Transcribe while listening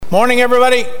Morning,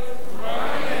 everybody.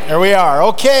 There we are.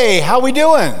 Okay, how we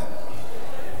doing?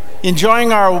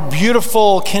 Enjoying our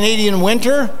beautiful Canadian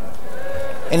winter?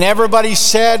 And everybody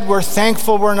said, we're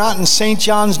thankful we're not in St.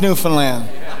 John's, Newfoundland.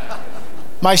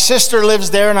 My sister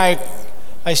lives there, and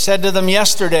I said to them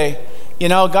yesterday, you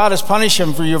know, God is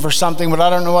punishing you for something, but I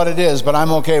don't know what it is, but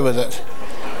I'm okay with it.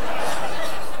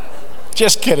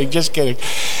 Just kidding.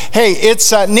 Hey,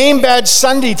 it's Name Badge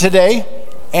Sunday today.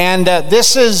 And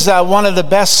this is one of the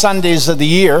best Sundays of the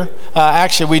year.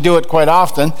 Actually, we do it quite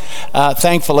often,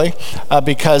 thankfully,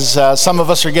 because some of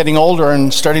us are getting older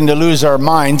and starting to lose our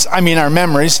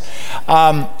memories.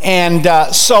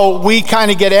 So we kind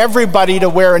of get everybody to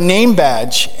wear a name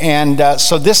badge. And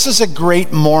so this is a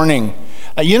great morning.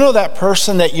 You know that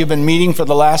person that you've been meeting for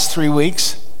the last 3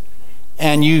 weeks?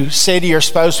 And you say to your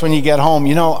spouse when you get home,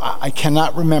 you know, I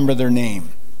cannot remember their name.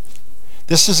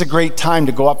 This is a great time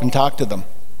to go up and talk to them.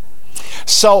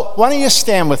 So why don't you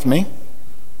stand with me?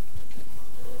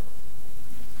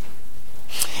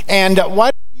 And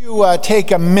why don't you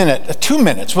take a minute, 2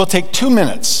 minutes. We'll take 2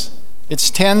 minutes. It's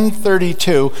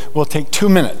 10:32. We'll take 2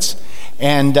 minutes.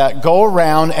 And go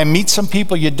around and meet some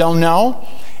people you don't know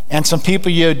and some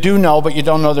people you do know but you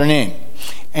don't know their name.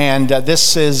 And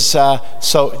this is,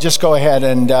 so just go ahead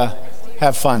and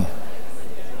have fun.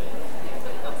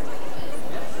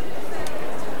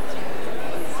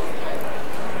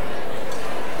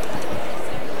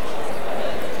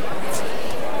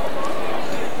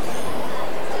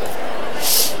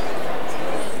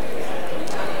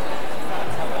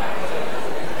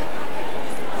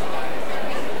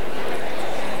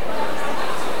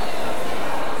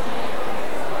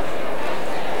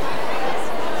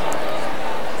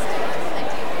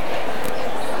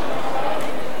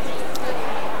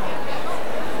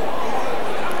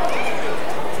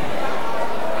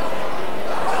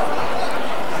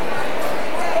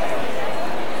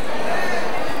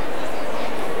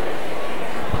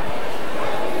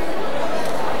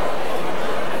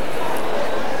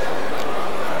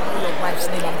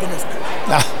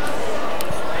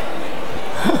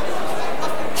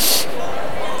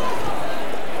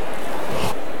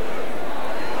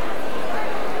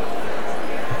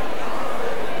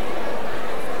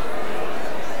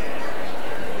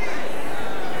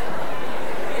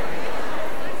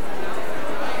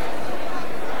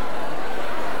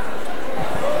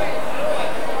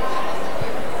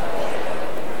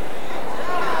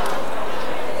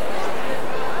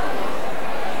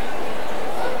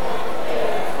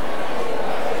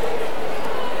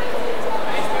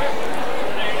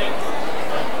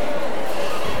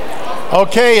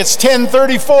 Okay, it's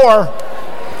 10:34.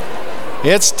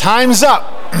 It's time's up.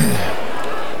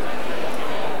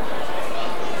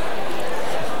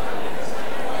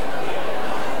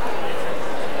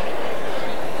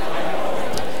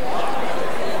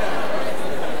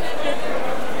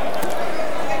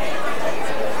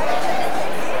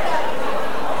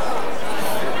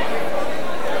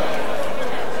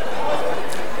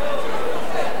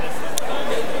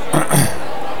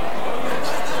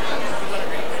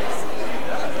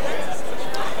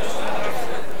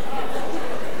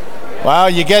 Wow,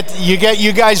 you get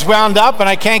you guys wound up, and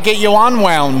I can't get you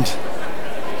unwound.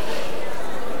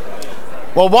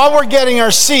 Well, while we're getting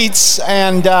our seats,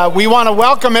 and we want to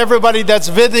welcome everybody that's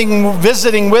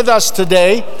visiting with us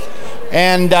today.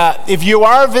 And if you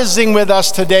are visiting with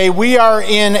us today, we are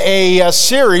in a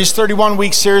series,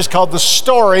 31-week series called The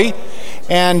Story.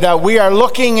 And we are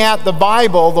looking at the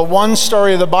Bible, the one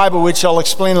story of the Bible, which I'll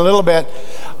explain a little bit,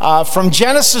 from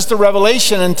Genesis to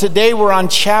Revelation. And today we're on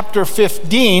chapter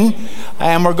 15,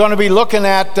 and we're going to be looking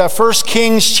at 1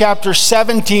 Kings chapter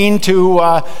 17 to,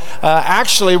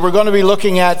 actually we're going to be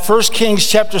looking at 1 Kings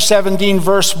chapter 17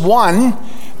 verse 1,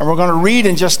 and we're going to read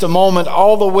in just a moment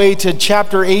all the way to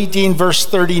chapter 18 verse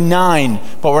 39,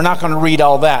 but we're not going to read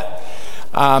all that.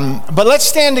 But let's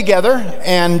stand together,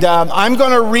 and I'm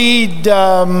going to read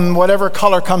whatever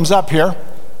color comes up here.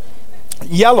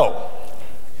 Yellow.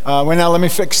 Wait, now let me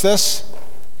fix this.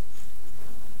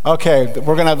 Okay,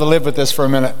 we're going to have to live with this for a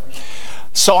minute.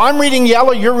 So I'm reading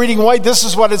yellow, you're reading white. This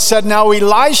is what it said. Now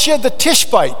Elisha the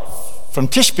Tishbite from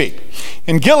Tishbe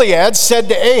in Gilead said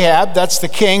to Ahab, that's the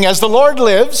king, as the Lord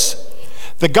lives,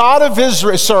 the God of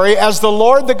Israel, as the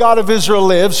Lord, the God of Israel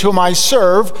lives, whom I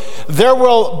serve, there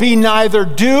will be neither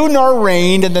dew nor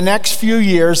rain in the next few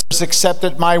years except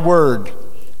at my word.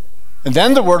 And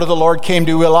then the word of the Lord came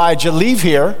to Elijah, leave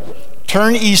here,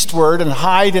 turn eastward and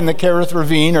hide in the Kerith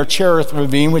Ravine, or Cherith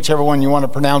Ravine, whichever one you want to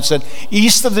pronounce it,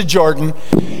 east of the Jordan,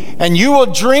 and you will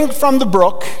drink from the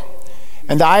brook,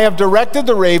 and I have directed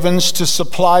the ravens to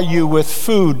supply you with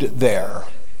food there.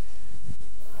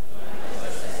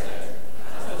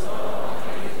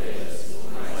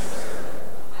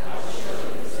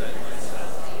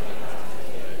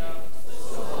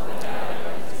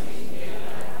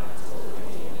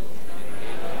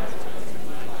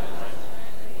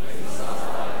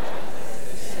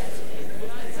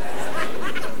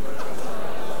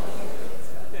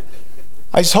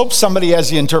 I just hope somebody has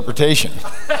the interpretation.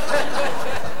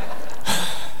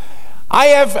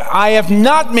 I have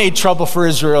not made trouble for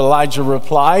Israel, Elijah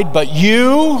replied, but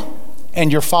you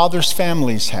and your father's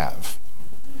families have.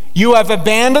 You have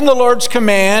abandoned the Lord's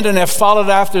command and have followed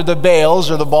after the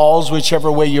Baals or the Baals, whichever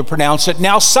way you pronounce it.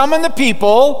 Now summon the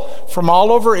people from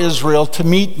all over Israel to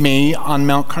meet me on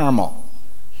Mount Carmel,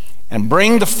 and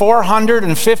bring the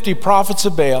 450 prophets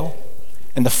of Baal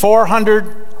and the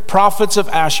 400 prophets of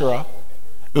Asherah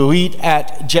who eat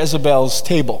at Jezebel's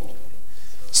table.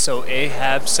 So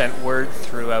Ahab sent word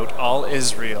throughout all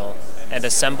Israel and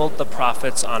assembled the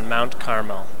prophets on Mount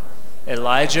Carmel.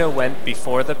 Elijah went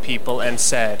before the people and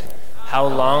said, "How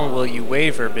long will you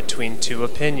waver between two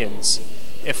opinions?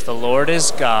 If the Lord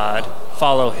is God,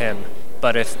 follow him,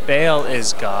 but if Baal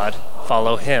is God,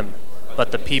 follow him."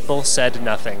 But the people said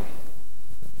nothing.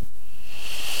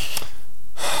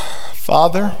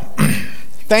 Father,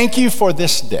 thank you for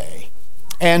this day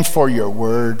and for your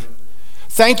word.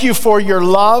 Thank you for your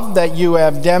love that you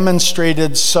have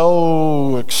demonstrated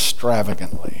so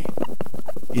extravagantly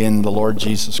in the Lord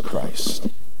Jesus Christ.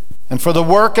 And for the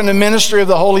work and the ministry of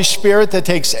the Holy Spirit that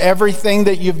takes everything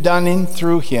that you've done in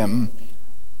through him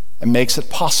and makes it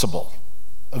possible,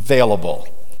 available,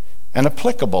 and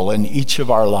applicable in each of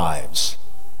our lives.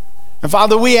 And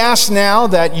Father, we ask now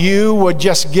that you would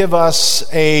just give us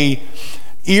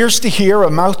ears to hear, a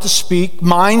mouth to speak,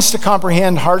 minds to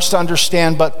comprehend, hearts to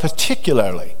understand, but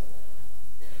particularly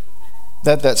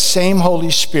that same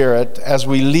Holy Spirit, as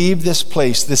we leave this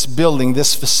place, this building,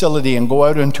 this facility, and go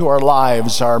out into our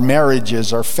lives, our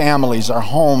marriages, our families, our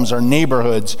homes, our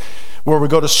neighborhoods, where we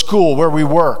go to school, where we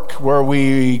work, where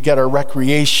we get our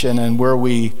recreation, and where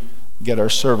we get our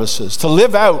services, to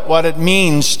live out what it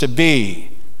means to be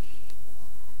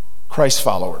Christ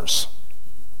followers,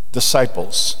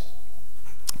 disciples,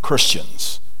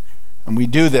 Christians. And we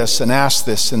do this and ask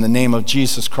this in the name of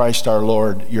Jesus Christ our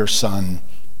Lord, your Son.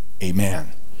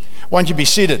 Amen. Why don't you be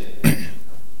seated?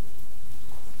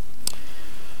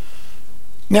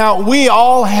 Now, we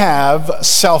all have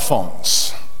cell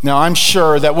phones. Now, I'm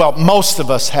sure that, most of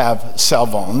us have cell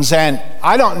phones. And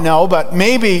I don't know, but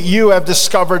maybe you have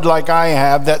discovered, like I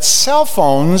have, that cell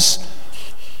phones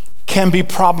can be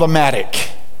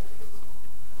problematic.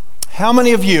 How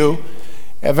many of you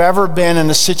have ever been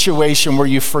in a situation where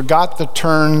you forgot to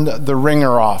turn the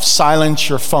ringer off, silence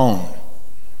your phone,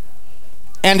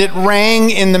 and it rang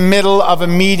in the middle of a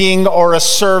meeting or a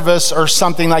service or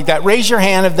something like that? Raise your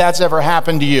hand if that's ever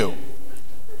happened to you.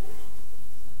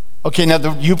 Okay,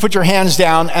 now you put your hands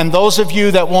down, and those of you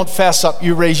that won't fess up,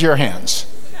 you raise your hands.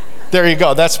 There you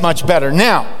go, that's much better.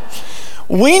 Now,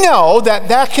 we know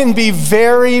that can be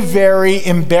very, very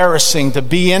embarrassing to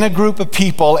be in a group of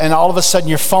people and all of a sudden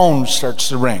your phone starts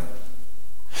to ring.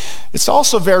 It's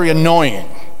also very annoying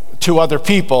to other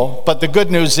people, but the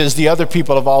good news is the other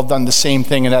people have all done the same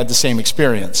thing and had the same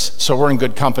experience, so we're in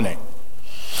good company.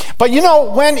 But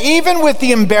when even with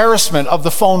the embarrassment of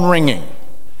the phone ringing,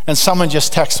 and someone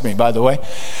just texted me, by the way,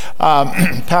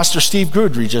 Pastor Steve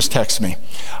Goodry just texted me.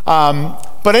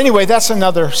 But anyway, that's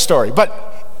another story.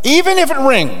 But even if it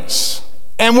rings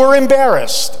and we're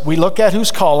embarrassed, we look at who's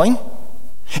calling.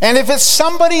 And if it's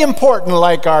somebody important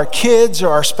like our kids or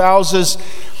our spouses,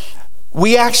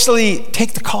 we actually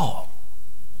take the call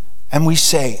and we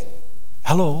say,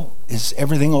 "Hello, is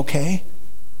everything okay?"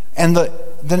 And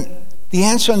the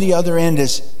answer on the other end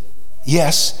is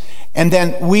yes. And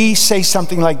then we say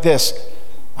something like this: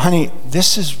 "Honey,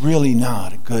 this is really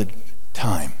not a good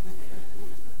time."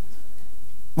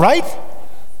 Right?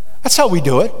 That's how we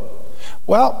do it.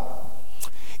 Well,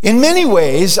 in many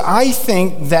ways, I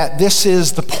think that this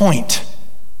is the point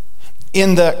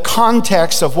in the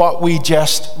context of what we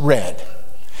just read.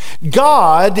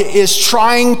 God is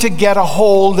trying to get a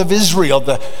hold of Israel,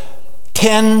 the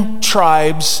 10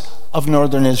 tribes of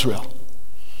northern Israel.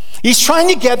 He's trying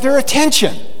to get their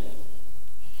attention.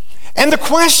 And the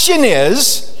question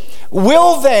is,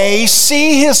 will they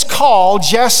see his call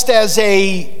just as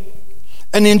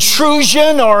an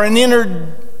intrusion or an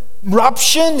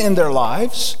interruption in their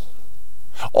lives?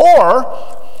 Or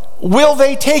will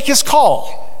they take his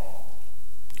call?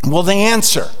 Will they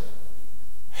answer?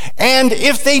 And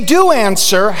if they do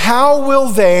answer, how will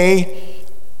they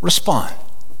respond?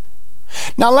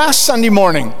 Now, last Sunday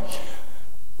morning,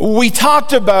 we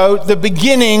talked about the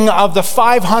beginning of the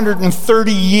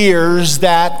 530 years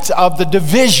of the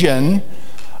division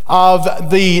of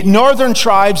the northern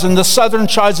tribes and the southern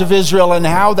tribes of Israel and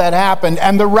how that happened,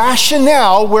 and the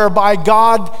rationale whereby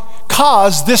God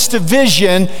caused this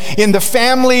division in the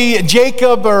family,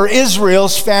 Jacob or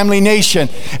Israel's family nation.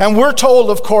 And we're told,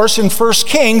 of course, in 1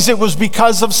 Kings, it was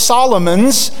because of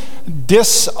Solomon's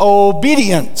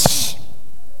disobedience.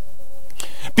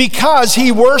 Because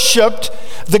he worshipped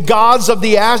the gods of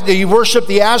he worshipped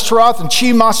the Ashtaroth and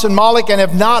Chemosh and Moloch, and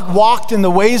have not walked in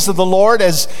the ways of the Lord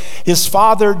as his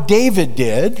father David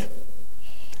did.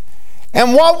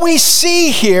 And what we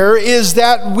see here is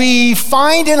that we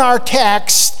find in our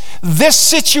text this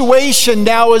situation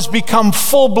now has become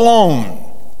full-blown.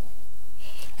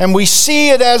 And we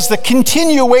see it as the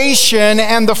continuation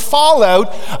and the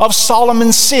fallout of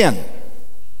Solomon's sin.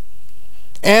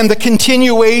 And the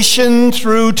continuation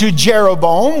through to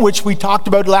Jeroboam, which we talked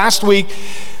about last week,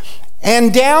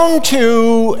 and down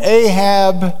to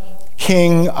Ahab,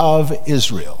 king of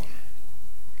Israel.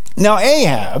 Now,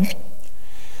 Ahab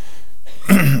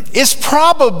is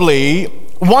probably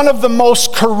one of the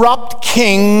most corrupt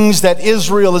kings that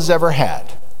Israel has ever had.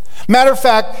 Matter of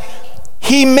fact,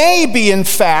 he may be, in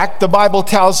fact, the Bible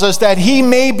tells us that he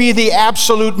may be the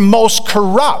absolute most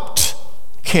corrupt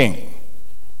king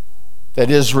that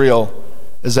Israel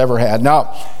has ever had.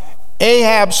 Now,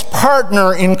 Ahab's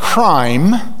partner in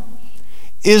crime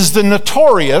is the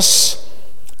notorious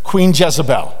Queen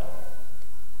Jezebel.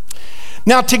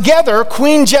 Now, together,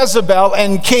 Queen Jezebel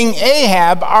and King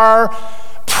Ahab are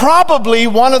probably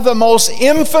one of the most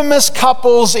infamous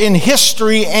couples in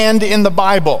history and in the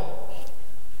Bible.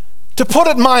 To put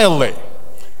it mildly,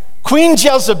 Queen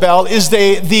Jezebel is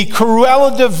the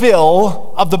Cruella de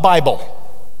Vil of the Bible.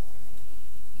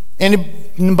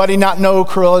 Anybody not know who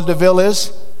Cruella de Vil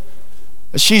is?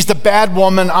 She's the bad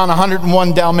woman on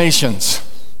 101 Dalmatians.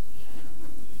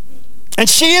 And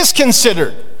she is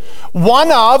considered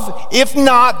one of, if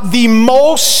not the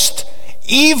most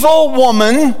evil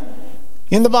woman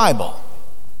in the Bible.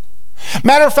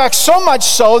 Matter of fact, so much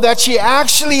so that she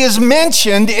actually is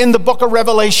mentioned in the book of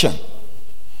Revelation.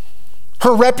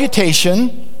 Her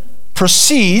reputation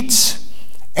precedes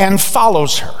and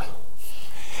follows her.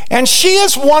 And she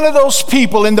is one of those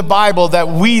people in the Bible that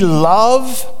we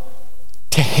love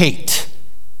to hate.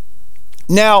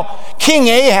 Now, King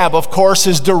Ahab, of course,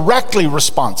 is directly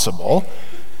responsible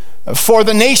for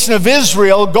the nation of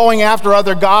Israel going after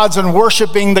other gods and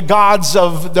worshiping the gods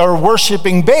of their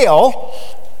worshiping Baal.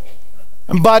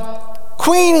 But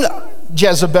Queen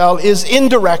Jezebel is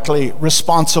indirectly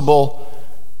responsible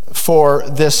for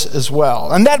this as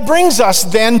well. And that brings us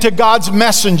then to God's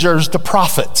messengers, the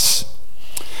prophets.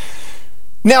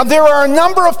 Now, there are a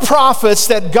number of prophets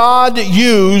that God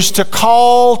used to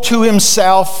call to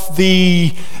himself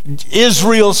the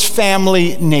Israel's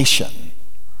family nation.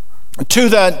 To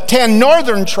the 10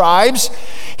 northern tribes,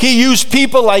 he used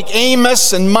people like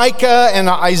Amos and Micah and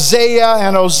Isaiah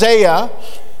and Hosea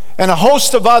and a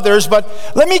host of others. But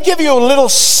let me give you a little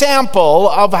sample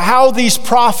of how these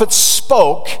prophets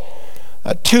spoke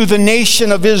to the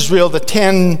nation of Israel, the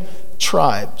 10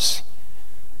 tribes.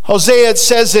 Hosea, it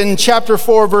says in chapter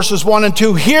 4, verses 1 and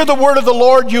 2, "Hear the word of the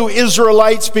Lord, you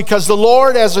Israelites, because the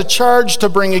Lord has a charge to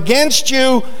bring against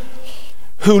you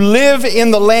who live in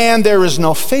the land. There is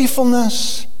no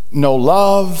faithfulness, no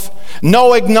love,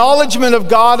 no acknowledgement of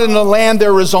God in the land.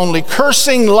 There is only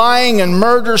cursing, lying, and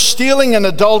murder, stealing, and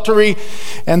adultery,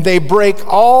 and they break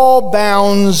all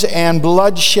bounds, and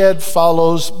bloodshed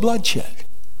follows bloodshed."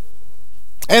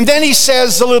 And then he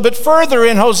says a little bit further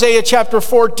in Hosea chapter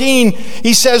 14,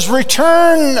 he says,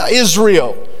 "Return,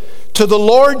 Israel, to the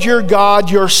Lord your God.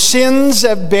 Your sins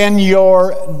have been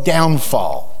your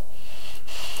downfall."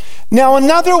 Now,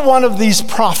 another one of these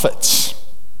prophets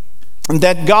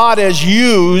that God has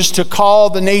used to call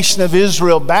the nation of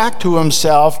Israel back to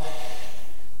himself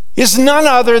is none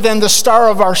other than the star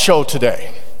of our show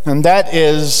today, and that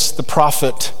is the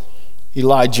prophet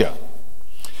Elijah.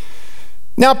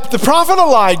 Now, the prophet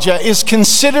Elijah is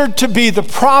considered to be the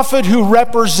prophet who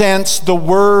represents the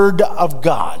Word of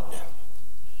God.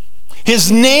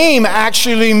 His name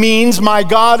actually means "My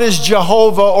God is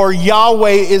Jehovah," or Yahweh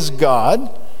is God.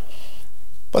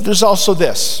 But there's also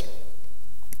this.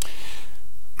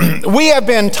 We have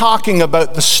been talking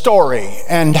about the story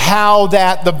and how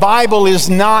that the Bible is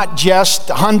not just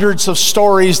hundreds of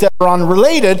stories that are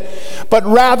unrelated, but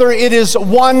rather it is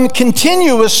one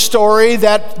continuous story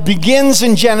that begins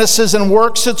in Genesis and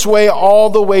works its way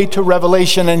all the way to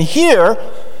Revelation. And here,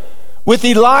 with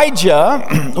Elijah,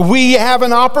 we have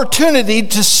an opportunity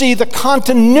to see the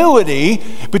continuity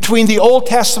between the Old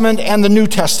Testament and the New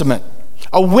Testament.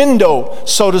 A window,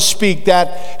 so to speak,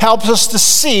 that helps us to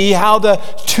see how the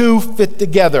two fit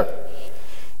together.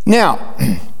 Now,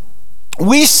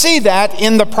 we see that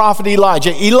in the prophet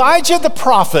Elijah. Elijah the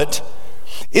prophet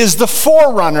is the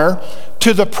forerunner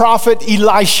to the prophet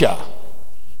Elisha.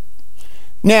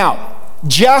 Now,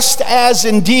 just as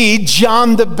indeed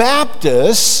John the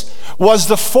Baptist was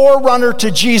the forerunner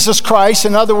to Jesus Christ,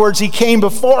 in other words, he came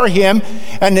before him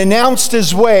and announced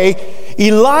his way,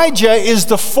 Elijah is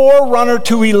the forerunner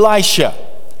to Elisha.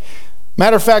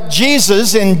 Matter of fact,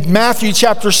 Jesus in Matthew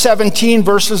chapter 17,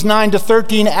 verses 9 to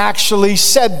 13 actually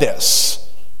said this.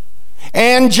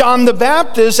 And John the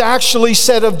Baptist actually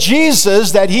said of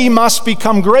Jesus that he must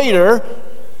become greater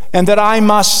and that I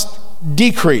must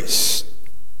decrease.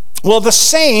 Well, the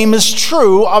same is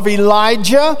true of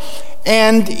Elijah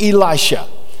and Elisha.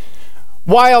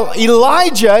 While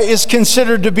Elijah is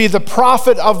considered to be the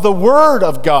prophet of the Word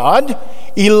of God,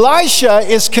 Elisha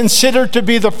is considered to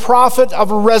be the prophet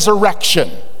of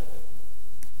resurrection.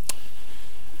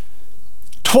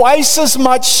 Twice as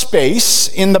much space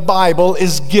in the Bible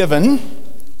is given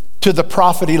to the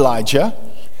prophet Elijah.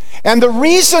 And the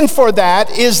reason for that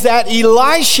is that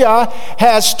Elisha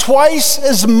has twice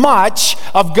as much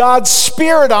of God's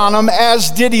Spirit on him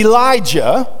as did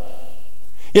Elijah.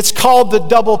 It's called the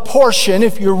double portion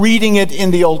if you're reading it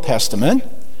in the Old Testament.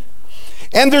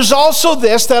 And there's also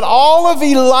this, that all of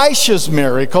Elisha's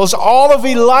miracles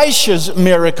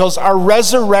are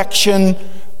resurrection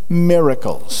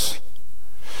miracles.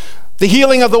 The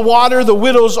healing of the water, the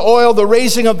widow's oil, the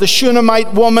raising of the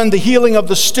Shunammite woman, the healing of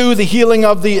the stew, the healing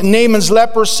of the Naaman's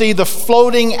leprosy, the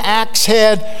floating axe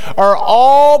head are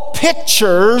all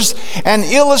pictures and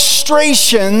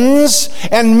illustrations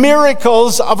and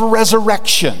miracles of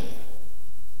resurrection.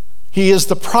 He is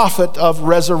the prophet of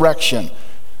resurrection.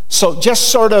 So just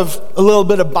sort of a little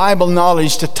bit of Bible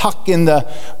knowledge to tuck in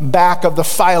the back of the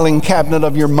filing cabinet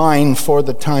of your mind for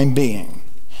the time being.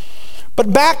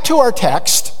 But back to our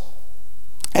text.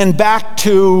 And back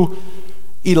to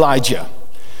Elijah.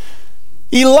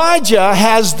 Elijah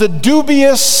has the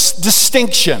dubious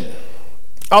distinction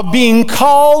of being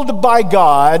called by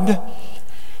God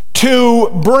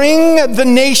to bring the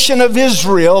nation of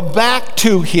Israel back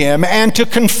to him and to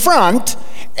confront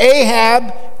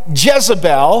Ahab,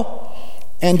 Jezebel,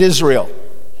 and Israel.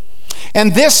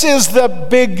 And this is the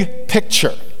big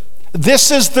picture.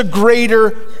 This is the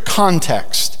greater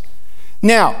context.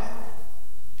 Now,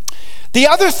 the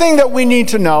other thing that we need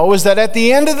to know is that at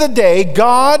the end of the day,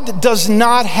 God does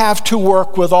not have to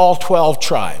work with all 12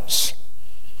 tribes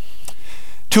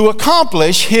to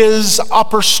accomplish his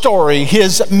upper story,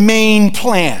 his main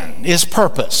plan, his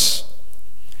purpose.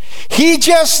 He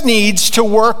just needs to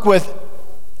work with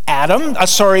he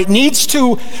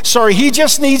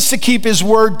just needs to keep his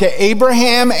word to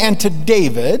Abraham and to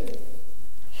David.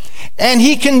 And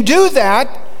he can do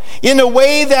that in a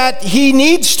way that he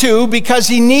needs to, because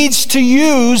he needs to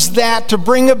use that to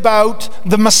bring about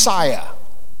the Messiah.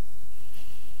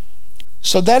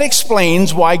 So that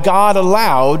explains why God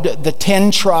allowed the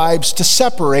 10 tribes to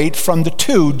separate from the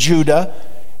 2, Judah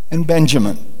and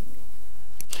Benjamin.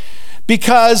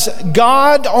 Because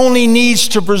God only needs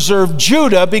to preserve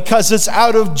Judah because it's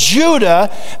out of Judah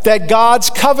that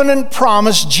God's covenant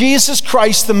promise, Jesus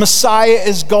Christ the Messiah,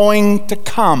 is going to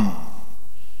come.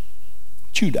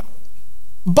 Judah.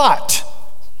 But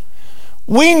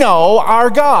we know our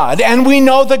God, and we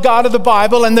know the God of the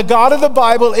Bible, and the God of the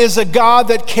Bible is a God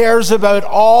that cares about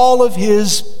all of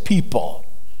his people,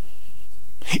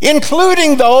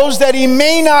 including those that he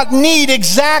may not need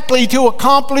exactly to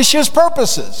accomplish his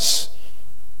purposes.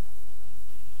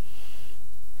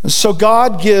 So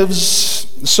God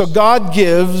gives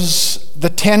the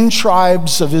 10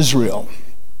 tribes of Israel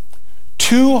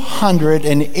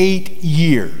 208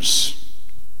 years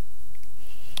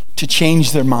to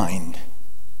change their mind.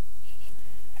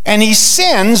 And he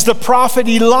sends the prophet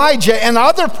Elijah and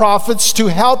other prophets to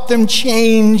help them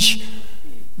change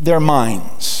their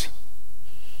minds.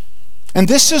 And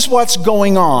this is what's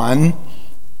going on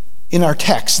in our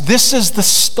text. This is the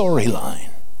storyline.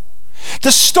 The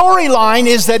storyline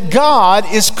is that God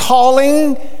is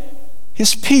calling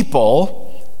his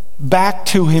people back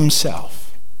to himself.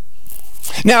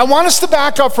 Now, I want us to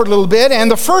back up for a little bit,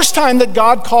 and the first time that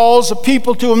God calls a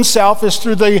people to himself is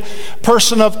through the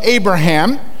person of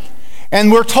Abraham.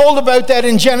 And we're told about that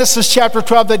in Genesis chapter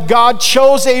 12, that God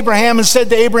chose Abraham and said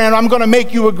to Abraham, I'm going to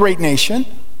make you a great nation.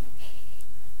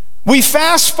 We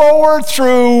fast forward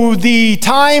through the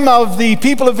time of the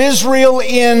people of Israel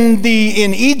in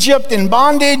Egypt in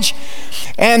bondage,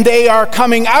 and they are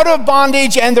coming out of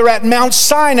bondage, and they're at Mount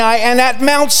Sinai, and at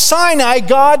Mount Sinai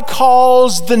God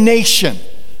calls the nation,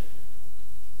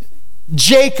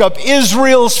 Jacob,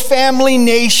 Israel's family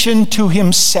nation, to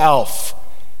himself.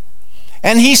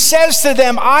 And he says to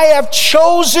them, I have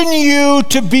chosen you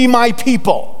to be my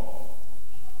people.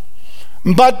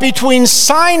 But between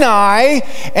Sinai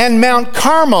and Mount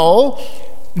Carmel,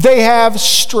 they have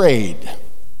strayed.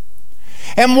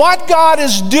 And what God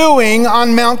is doing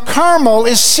on Mount Carmel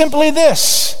is simply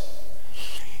this.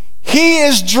 He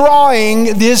is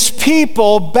drawing this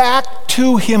people back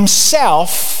to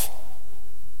himself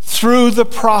through the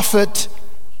prophet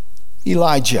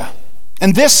Elijah.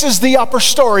 And this is the upper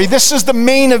story. This is the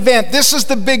main event. This is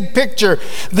the big picture.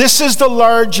 This is the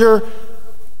larger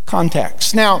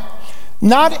context. Now,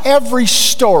 not every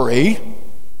story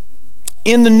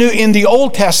in the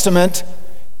Old Testament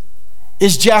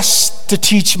is just to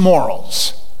teach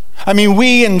morals. I mean,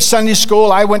 we in Sunday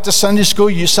school, I went to Sunday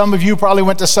school, some of you probably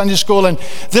went to Sunday school, and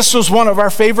this was one of our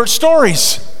favorite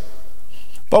stories.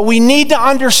 But we need to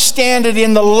understand it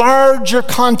in the larger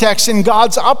context, in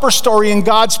God's upper story, in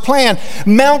God's plan.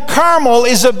 Mount Carmel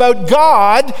is about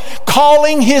God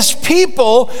calling his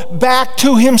people back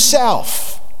to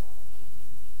himself.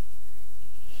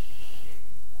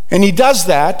 And he does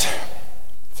that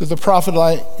through the prophet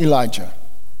Elijah.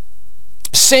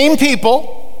 Same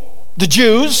people, the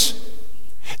Jews,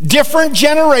 different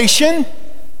generation,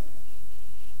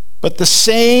 but the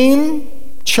same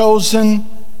chosen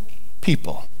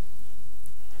people.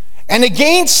 And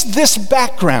against this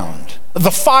background,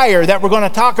 the fire that we're going to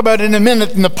talk about in a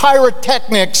minute, and the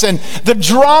pyrotechnics and the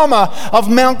drama of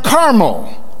Mount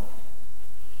Carmel,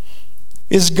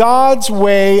 is God's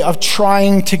way of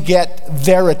trying to get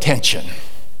their attention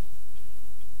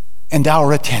and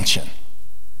our attention,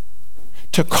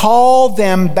 to call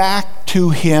them back to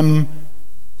himself.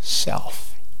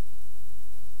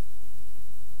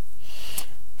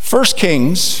 1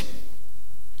 Kings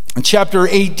chapter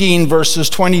 18, verses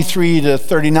 23 to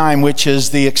 39, which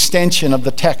is the extension of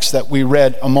the text that we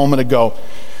read a moment ago,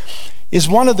 is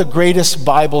one of the greatest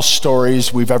Bible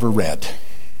stories we've ever read.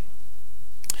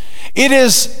 It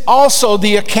is also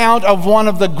the account of one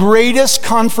of the greatest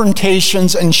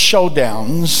confrontations and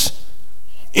showdowns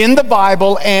in the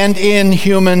Bible and in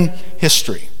human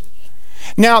history.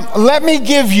 Now, let me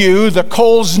give you the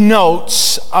Coles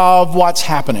Notes of what's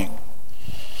happening.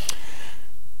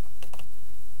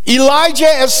 Elijah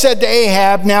has said to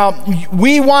Ahab, now,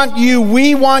 we want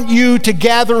you to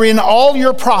gather in all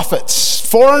your prophets,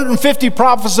 450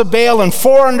 prophets of Baal and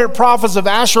 400 prophets of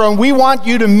Asherah, and we want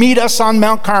you to meet us on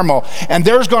Mount Carmel, and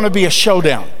there's going to be a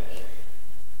showdown.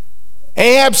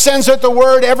 Ahab sends out the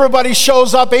word, everybody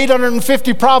shows up,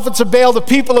 850 prophets of Baal, the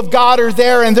people of God are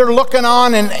there, and they're looking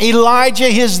on, and Elijah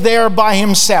is there by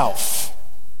himself.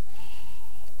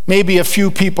 Maybe a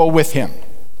few people with him.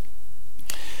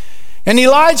 And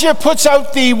Elijah puts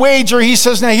out the wager. He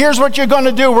says, now here's what you're going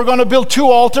to do. We're going to build 2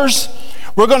 altars.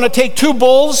 We're going to take 2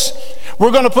 bulls. We're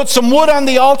going to put some wood on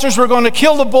the altars. We're going to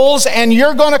kill the bulls, and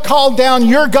you're going to call down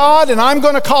your God, and I'm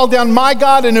going to call down my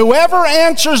God, and whoever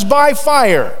answers by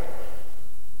fire,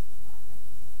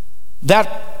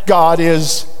 that God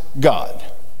is God.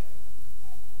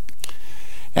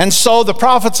 And so the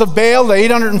prophets of Baal, the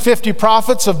 850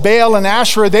 prophets of Baal and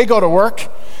Asherah, they go to work.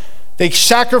 They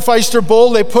sacrifice their bull,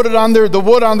 they put it on the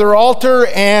wood on their altar,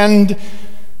 and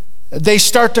they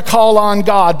start to call on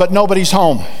God, but nobody's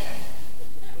home.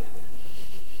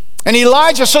 And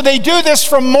Elijah, so they do this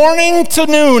from morning to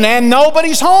noon, and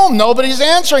nobody's home, nobody's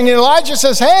answering. And Elijah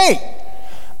says, hey,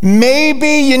 maybe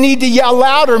you need to yell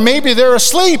louder, maybe they're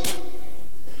asleep.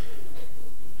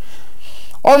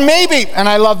 Or maybe, and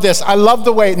I love this, I love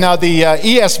the way, now the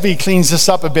ESV cleans this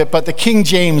up a bit, but the King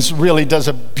James really does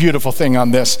a beautiful thing on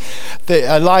this.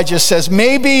 Elijah says,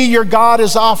 maybe your God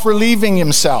is off relieving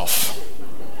himself.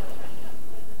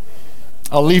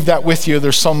 I'll leave that with you,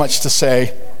 there's so much to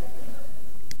say.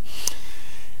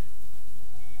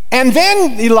 And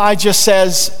then Elijah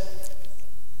says,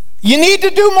 you need to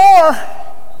do more.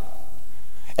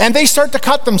 And they start to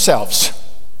cut themselves.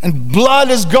 And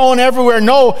blood is going everywhere.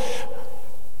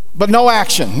 But no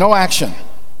action.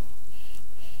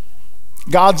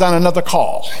 God's on another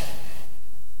call.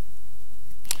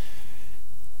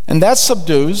 And that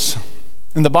subdues,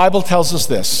 and the Bible tells us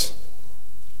this.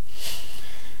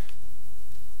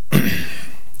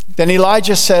 Then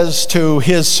Elijah says to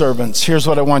his servants, here's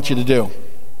what I want you to do.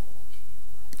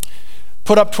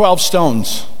 Put up 12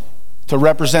 stones to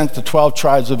represent the 12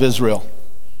 tribes of Israel.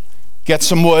 Get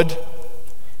some wood,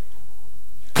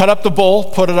 cut up the bull,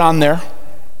 put it on there.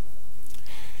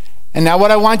 And now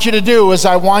what I want you to do is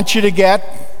I want you to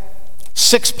get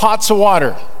 6 pots of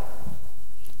water.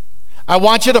 I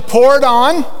want you to pour it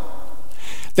on.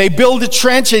 They build a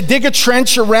trench, they dig a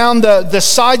trench around the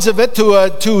sides of it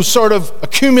to sort of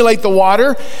accumulate the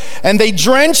water, and they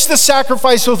drench the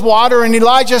sacrifice with water, and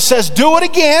Elijah says, do it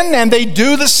again, and they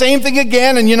do the same thing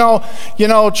again, and you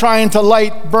know, trying to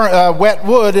light wet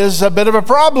wood is a bit of a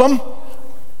problem.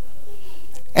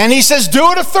 And he says,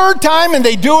 do it a third time, and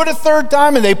they do it a third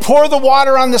time, and they pour the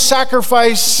water on the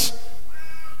sacrifice.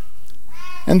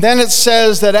 And then it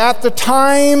says that at the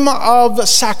time of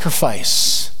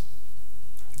sacrifice,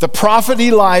 the prophet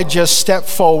Elijah stepped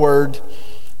forward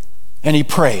and he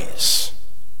prays.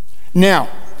 Now,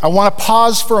 I want to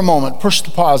pause for a moment. Push the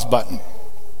pause button.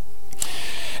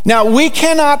 Now, we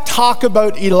cannot talk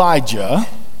about Elijah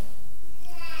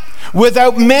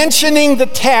without mentioning the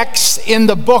text in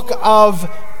the book of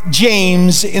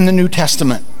James in the New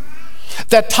Testament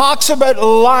that talks about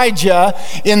Elijah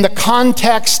in the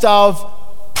context of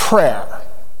prayer.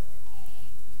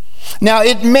 Now,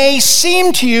 it may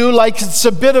seem to you like it's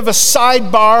a bit of a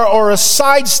sidebar or a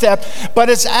sidestep, but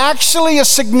it's actually a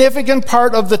significant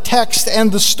part of the text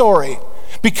and the story.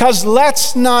 Because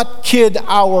let's not kid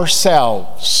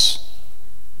ourselves.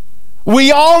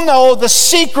 We all know the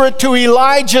secret to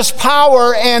Elijah's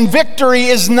power and victory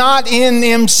is not in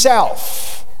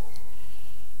himself.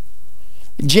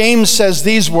 James says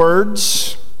these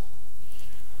words,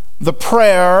 the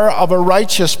prayer of a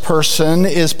righteous person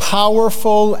is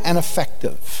powerful and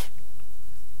effective.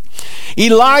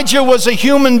 Elijah was a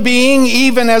human being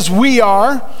even as we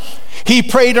are. He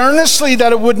prayed earnestly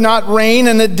that it would not rain,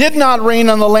 and it did not rain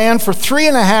on the land for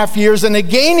 3.5 years. And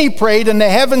again he prayed, and the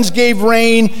heavens gave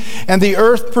rain, and the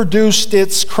earth produced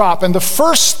its crop. And the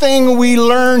first thing we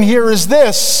learn here is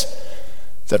this,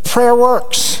 that prayer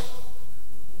works.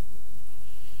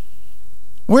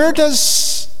 Where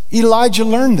does Elijah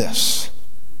learned this?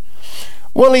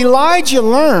 Well, Elijah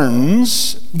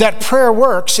learns that prayer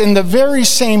works in the very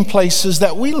same places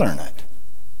that we learn it.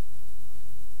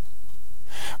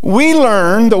 We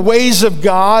learn the ways of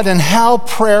God and how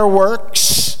prayer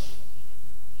works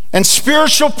and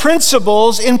spiritual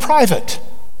principles in private,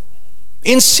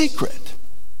 in secret,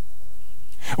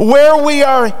 where we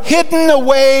are hidden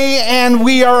away and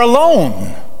we are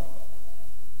alone.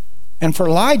 And for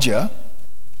Elijah,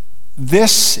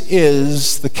 this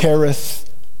is the Kerith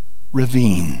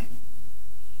Ravine.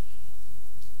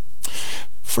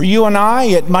 For you and I,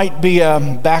 it might be a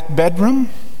back bedroom.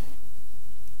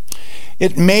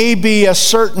 It may be a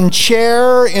certain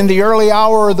chair in the early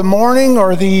hour of the morning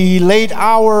or the late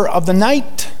hour of the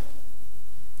night.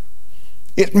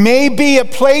 It may be a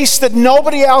place that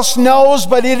nobody else knows,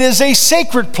 but it is a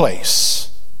sacred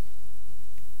place.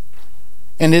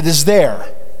 And it is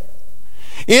there.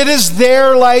 It is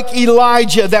there, like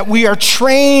Elijah, that we are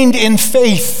trained in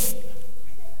faith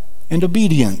and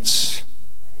obedience.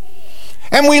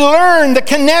 And we learn the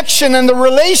connection and the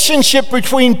relationship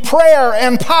between prayer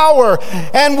and power,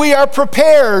 and we are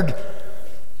prepared,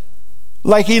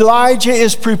 like Elijah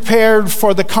is prepared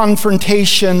for the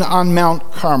confrontation on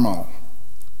Mount Carmel.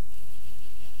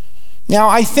 Now,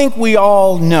 I think we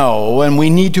all know, and we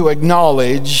need to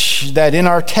acknowledge that in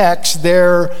our text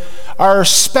there are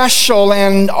special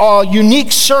and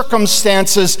unique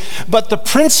circumstances, but the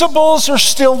principles are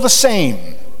still the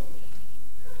same.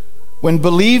 When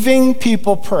believing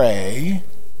people pray,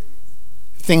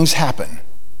 things happen.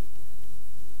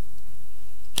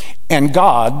 And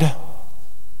God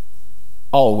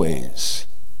always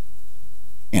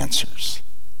answers.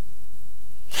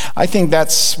 I think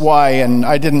that's why, and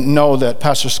I didn't know that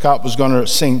Pastor Scott was going to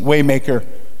sing Waymaker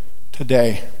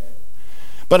today.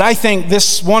 But I think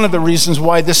this one of the reasons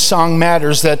why this song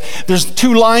matters, that there's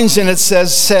 2 lines in it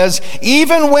says,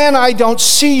 even when I don't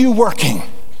see you working,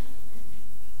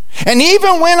 and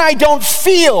even when I don't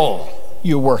feel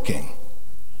you working,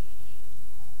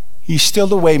 he's still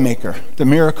the waymaker, the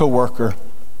miracle worker,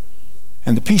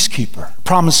 and the peacekeeper,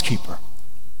 promise keeper.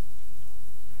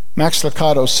 Max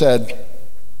Lucado said,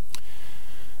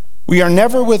 we are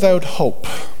never without hope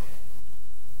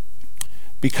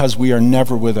because we are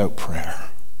never without prayer.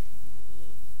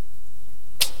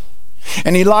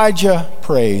 And Elijah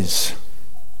prays,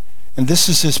 and this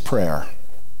is his prayer.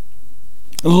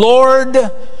 Lord,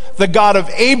 the God of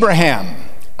Abraham,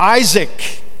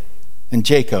 Isaac, and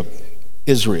Jacob,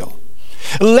 Israel,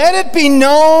 let it be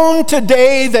known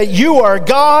today that you are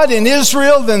God in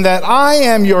Israel, and that I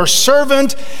am your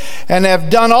servant, and have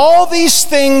done all these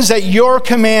things at your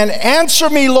command. Answer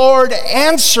me, Lord,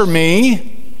 answer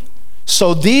me,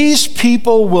 so these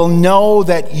people will know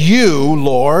that you,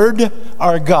 Lord,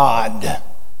 are God.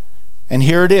 And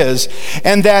here it is.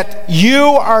 And that you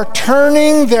are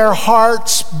turning their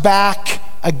hearts back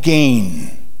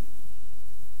again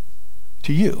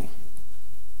to you.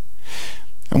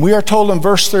 And we are told in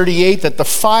verse 38 that the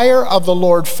fire of the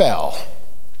Lord fell.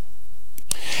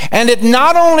 And it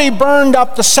not only burned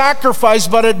up the sacrifice,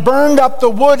 but it burned up the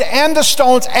wood and the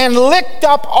stones and licked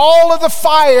up all of the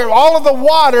fire, all of the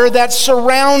water that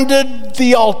surrounded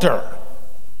the altar.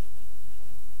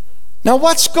 Now,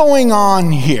 what's going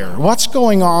on here? What's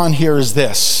going on here is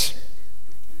this.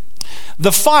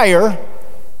 The fire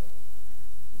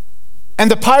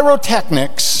and the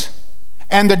pyrotechnics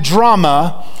and the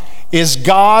drama is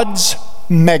God's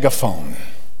megaphone,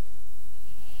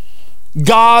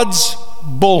 God's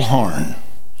bullhorn,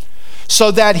 so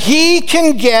that he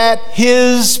can get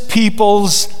his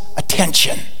people's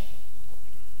attention.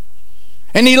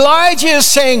 And Elijah is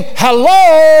saying,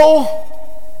 hello,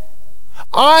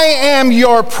 I am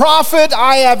your prophet.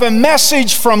 I have a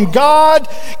message from God.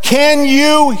 Can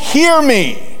you hear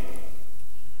me?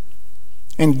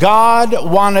 And God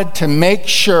wanted to make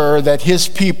sure that his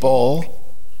people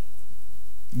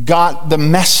got the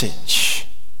message.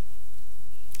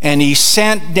 And he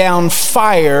sent down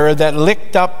fire that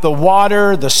licked up the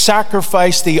water, the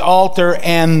sacrifice, the altar,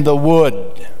 and the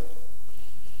wood.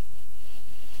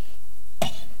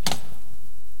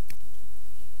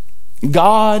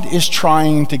 God is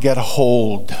trying to get a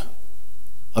hold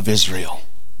of Israel.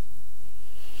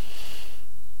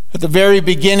 At the very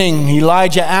beginning,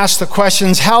 Elijah asked the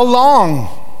questions, how long,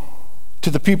 to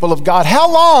the people of God,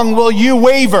 how long will you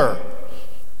waver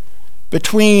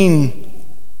between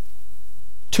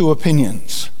two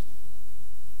opinions?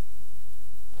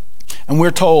 And we're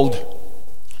told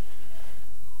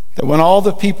that when all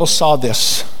the people saw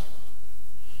this,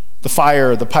 the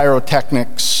fire, the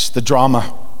pyrotechnics, the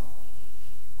drama,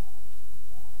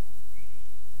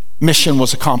 mission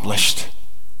was accomplished.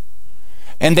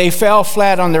 And they fell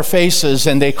flat on their faces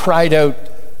and they cried out,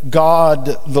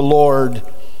 God the Lord,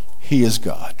 he is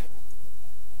God.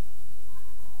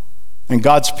 And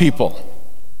God's people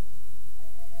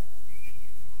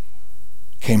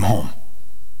came home,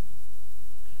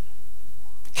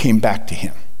 came back to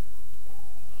him.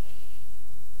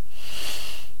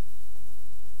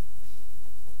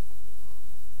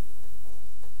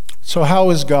 So how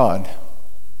is God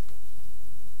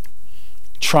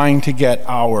trying to get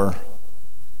our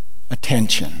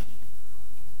attention?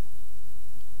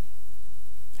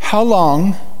 How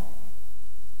long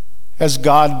has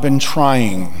God been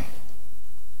trying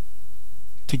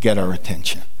to get our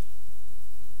attention?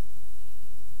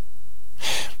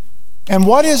 And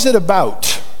what is it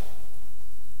about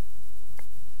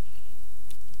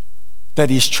that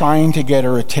he's trying to get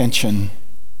our attention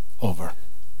over?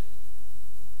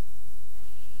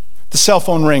 The cell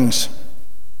phone rings.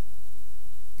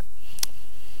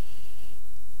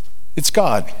 It's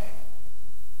God.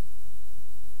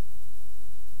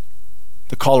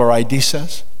 The caller ID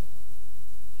says.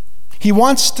 He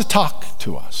wants to talk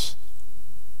to us.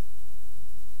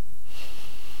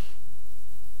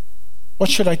 What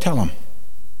should I tell him?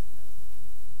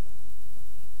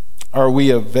 Are we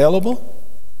available?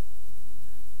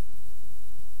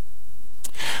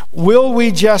 Will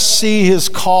we just see his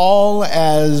call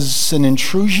as an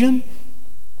intrusion?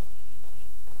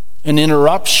 An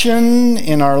interruption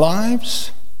in our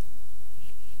lives?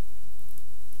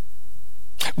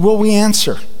 Will we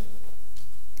answer?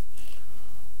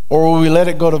 Or will we let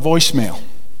it go to voicemail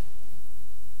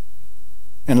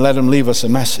and let him leave us a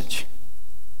message?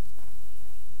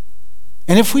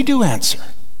 And if we do answer,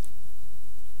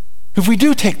 if we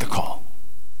do take the call,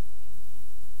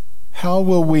 how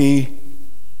will we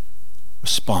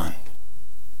respond?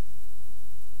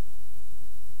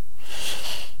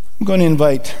 I'm going to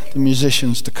invite the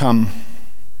musicians to come.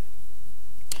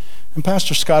 And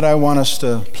Pastor Scott, I want us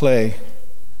to play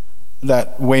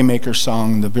that Waymaker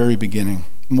song in the very beginning.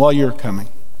 And while you're coming,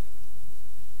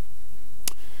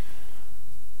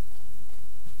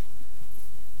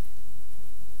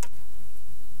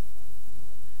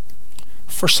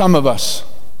 for some of us,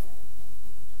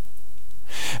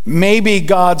 maybe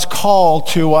God's call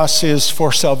to us is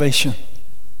for salvation.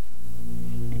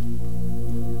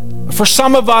 For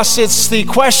some of us, it's the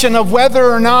question of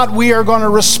whether or not we are going to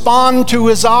respond to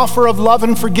his offer of love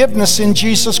and forgiveness in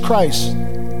Jesus Christ.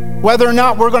 Whether or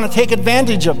not we're going to take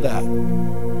advantage of that.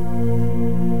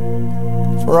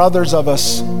 For others of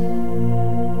us,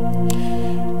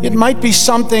 it might be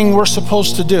something we're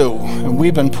supposed to do, and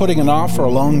we've been putting it off for a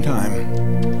long time.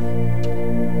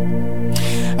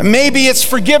 And maybe it's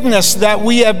forgiveness that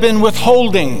we have been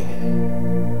withholding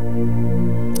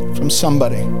from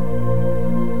somebody.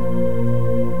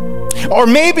 Or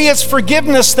maybe it's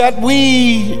forgiveness that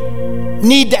we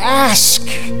need to ask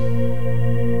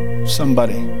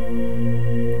somebody.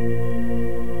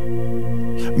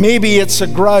 Maybe it's a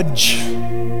grudge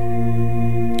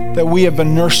that we have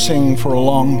been nursing for a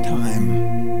long time.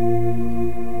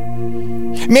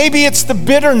 Maybe it's the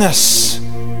bitterness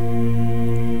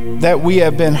that we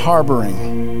have been harboring.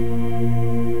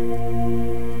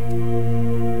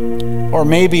 Or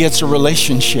maybe it's a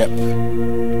relationship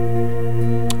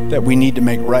that we need to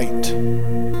make right.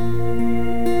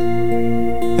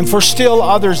 And for still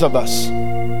others of us,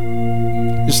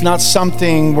 it's not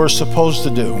something we're supposed to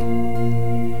do.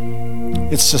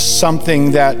 It's just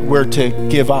something that we're to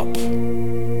give up,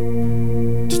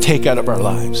 to take out of our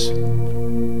lives,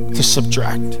 to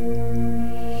subtract.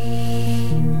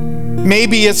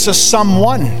 Maybe it's a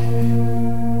someone.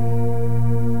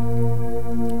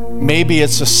 Maybe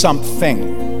it's a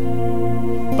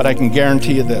something. But I can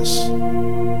guarantee you this.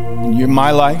 In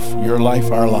my life, your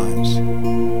life, our lives,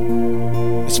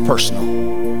 it's personal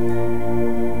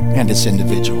and it's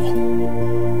individual.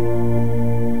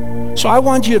 So I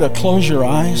want you to close your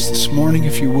eyes this morning,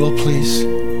 if you will, please,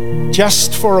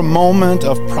 just for a moment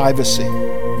of privacy.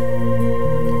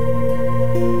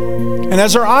 And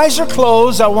as our eyes are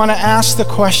closed, I want to ask the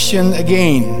question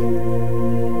again.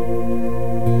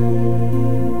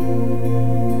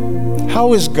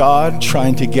 How is God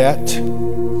trying to get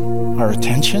our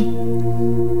attention?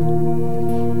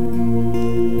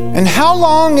 And how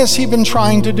long has He been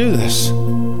trying to do this?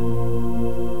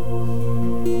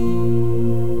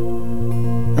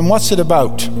 And what's it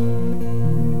about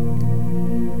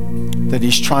that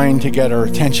He's trying to get our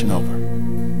attention over?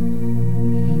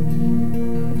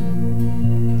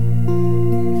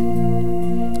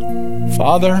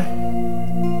 Father,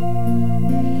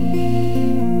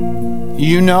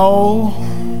 you know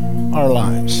our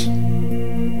lives.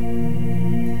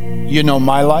 You know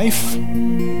my life.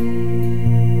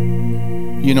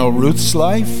 You know Ruth's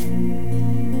life.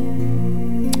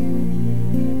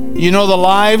 You know the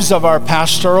lives of our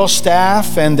pastoral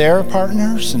staff and their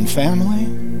partners and family.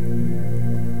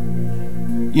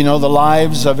 You know the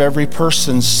lives of every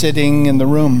person sitting in the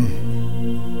room.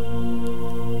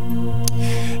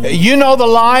 You know the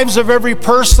lives of every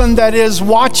person that is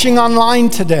watching online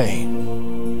today.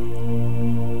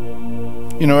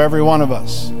 You know every one of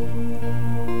us.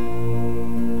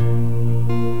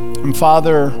 And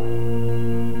Father,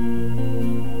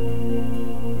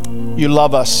 you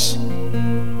love us.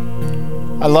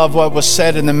 I love what was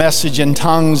said in the message in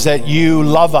tongues, that you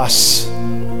love us,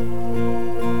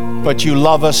 but you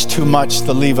love us too much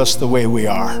to leave us the way we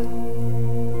are.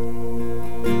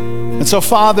 And so,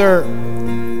 Father,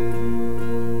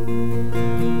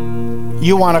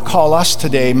 you want to call us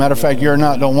today. Matter of fact,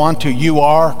 don't want to. You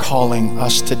are calling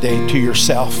us today to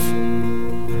yourself.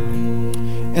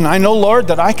 And I know, Lord,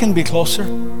 that I can be closer.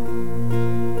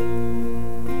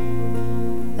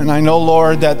 And I know,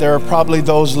 Lord, that there are probably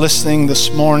those listening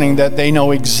this morning that they know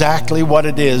exactly what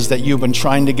it is that you've been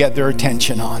trying to get their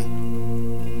attention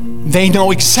on. They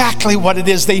know exactly what it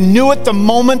is. They knew it the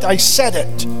moment I said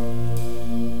it.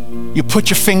 You put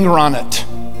your finger on it.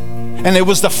 And it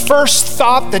was the first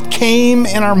thought that came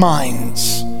in our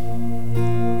minds.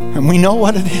 And we know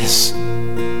what it is.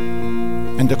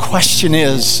 And the question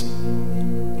is,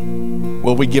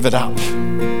 will we give it up?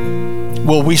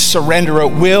 Will we surrender it?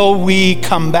 Will we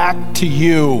come back to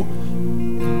you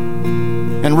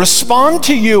and respond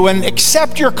to you and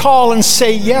accept your call and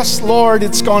say, yes, Lord,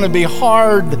 it's going to be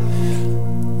hard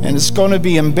and it's going to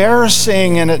be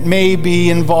embarrassing and it may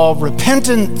involve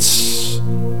repentance,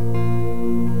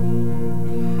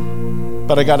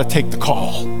 but I got to take the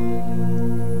call.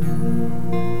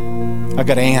 I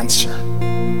got to answer.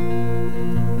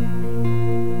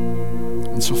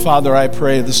 And so, Father, I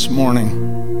pray this morning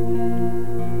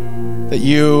that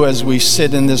you, as we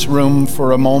sit in this room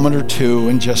for a moment or two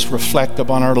and just reflect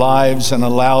upon our lives and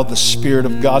allow the Spirit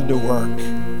of God to work,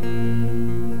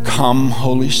 come,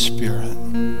 Holy Spirit,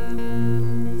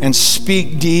 and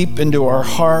speak deep into our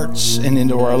hearts and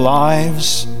into our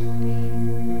lives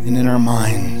and in our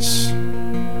minds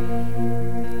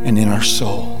and in our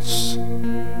souls.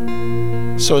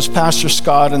 So as Pastor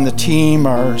Scott and the team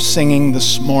are singing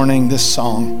this morning this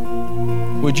song,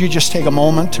 would you just take a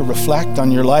moment to reflect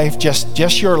on your life,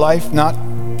 just your life, not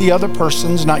the other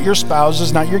person's, not your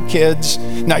spouses, not your kids,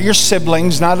 not your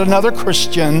siblings, not another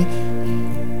Christian.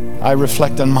 I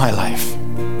reflect on my life.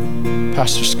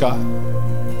 Pastor Scott.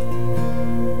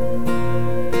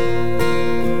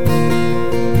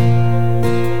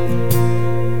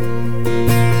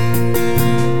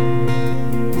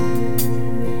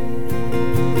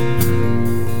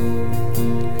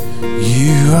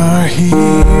 You are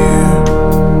here,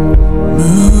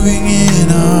 moving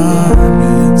in our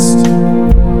midst.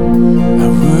 I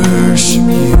worship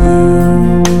you.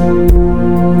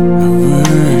 I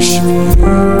worship you.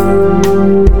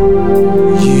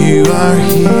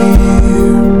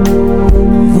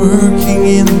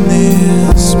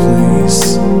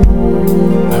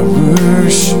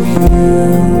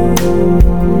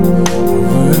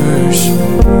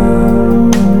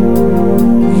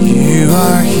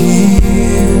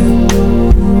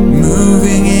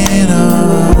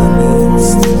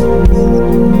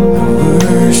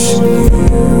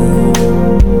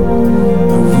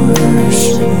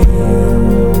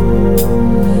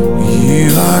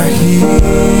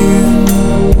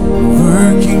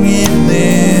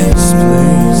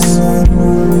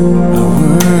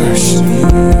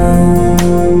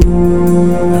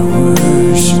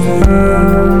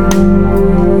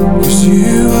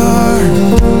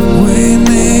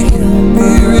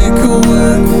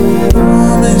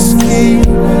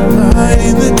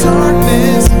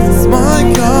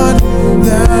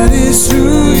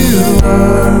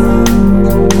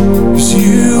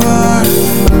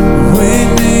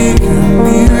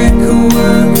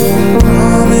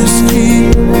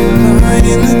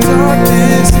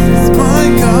 darkness. My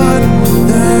God,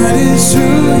 that is who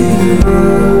you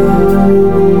are.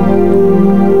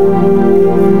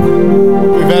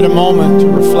 We've had a moment to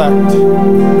reflect.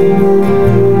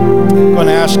 I'm going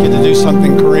to ask you to do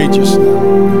something courageous now.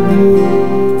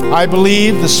 I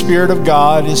believe the Spirit of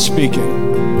God is speaking.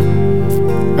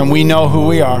 And we know who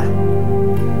we are.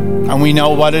 And we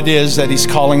know what it is that He's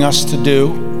calling us to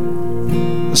do.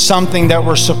 Something that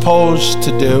we're supposed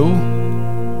to do.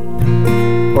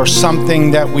 Or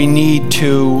something that we need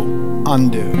to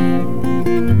undo.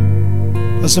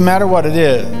 Doesn't matter what it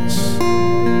is.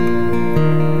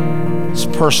 It's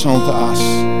personal to us.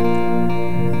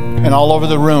 And all over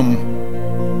the room,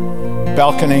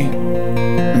 balcony,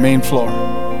 the main floor.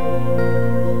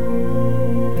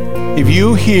 If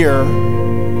you hear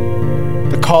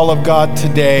the call of God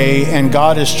today and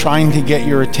God is trying to get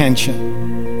your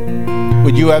attention,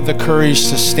 would you have the courage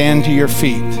to stand to your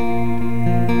feet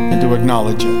and to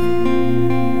acknowledge it?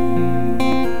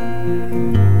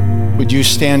 Would you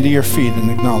stand to your feet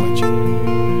and acknowledge it?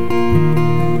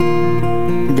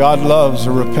 God loves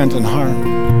a repentant heart.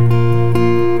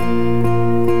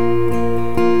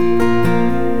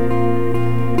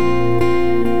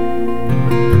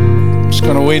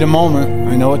 Going to wait a moment.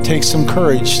 I know it takes some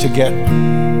courage to get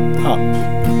up.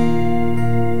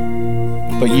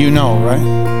 But you know, right?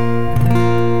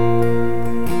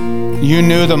 You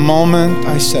knew the moment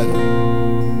I said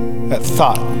it. That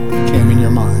thought came in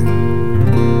your mind.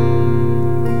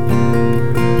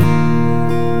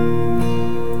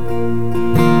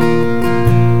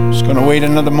 Just going to wait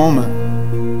another moment.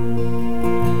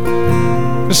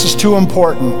 This is too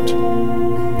important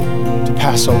to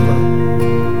pass over.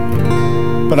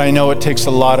 But I know it takes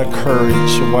a lot of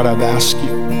courage of what I've asked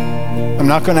you. I'm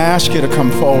not going to ask you to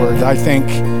come forward. I think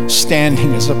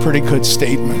standing is a pretty good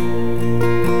statement.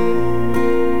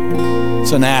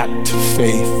 It's an act of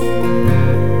faith.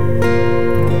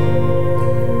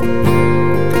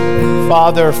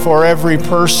 Father, for every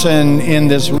person in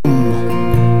this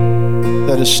room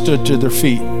that has stood to their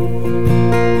feet,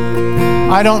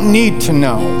 I don't need to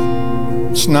know.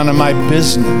 It's none of my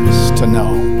business to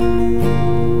know.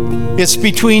 It's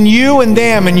between you and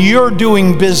them, and you're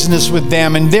doing business with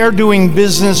them, and they're doing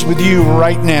business with you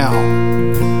right now.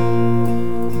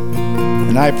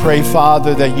 And I pray,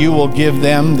 Father, that you will give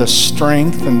them the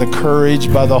strength and the courage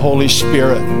by the Holy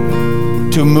Spirit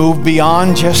to move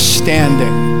beyond just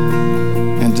standing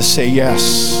and to say,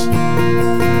 yes,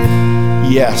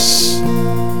 yes,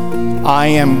 I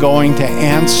am going to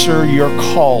answer your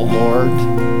call, Lord,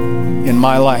 in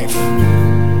my life.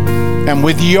 And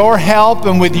with your help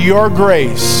and with your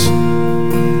grace,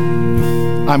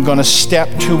 I'm going to step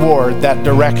toward that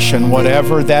direction,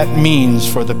 whatever that means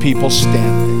for the people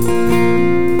standing.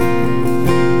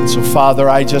 So, Father,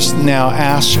 I just now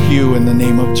ask you in the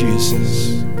name of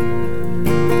Jesus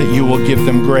that you will give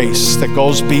them grace that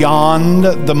goes beyond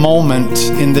the moment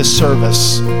in this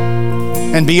service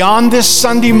and beyond this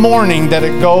Sunday morning, that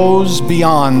it goes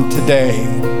beyond today.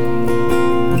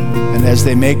 And as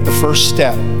they make the first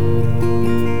step,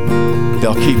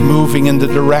 they'll keep moving in the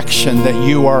direction that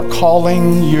you are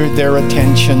calling their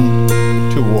attention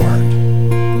toward.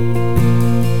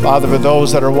 Father, for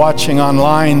those that are watching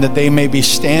online, that they may be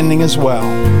standing as well.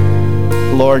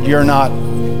 Lord,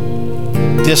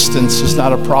 distance is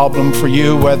not a problem for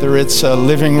you, whether it's a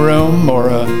living room or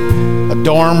a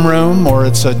dorm room or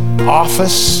it's an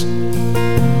office.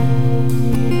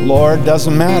 Lord,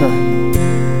 doesn't matter.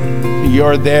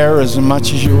 You're there as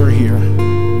much as you are here.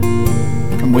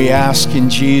 We ask in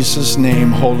Jesus' name,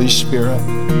 Holy Spirit,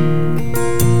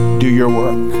 do your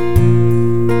work.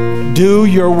 Do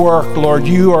your work, Lord.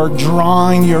 You are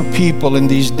drawing your people in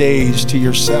these days to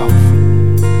yourself.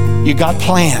 You got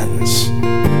plans.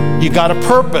 You got a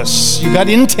purpose. You got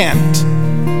intent.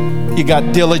 You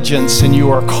got diligence, and you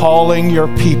are calling your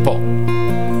people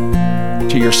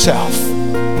to yourself.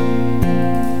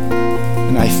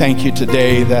 And I thank you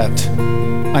today that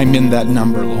I'm in that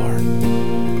number, Lord.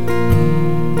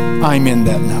 I'm in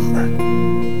that number.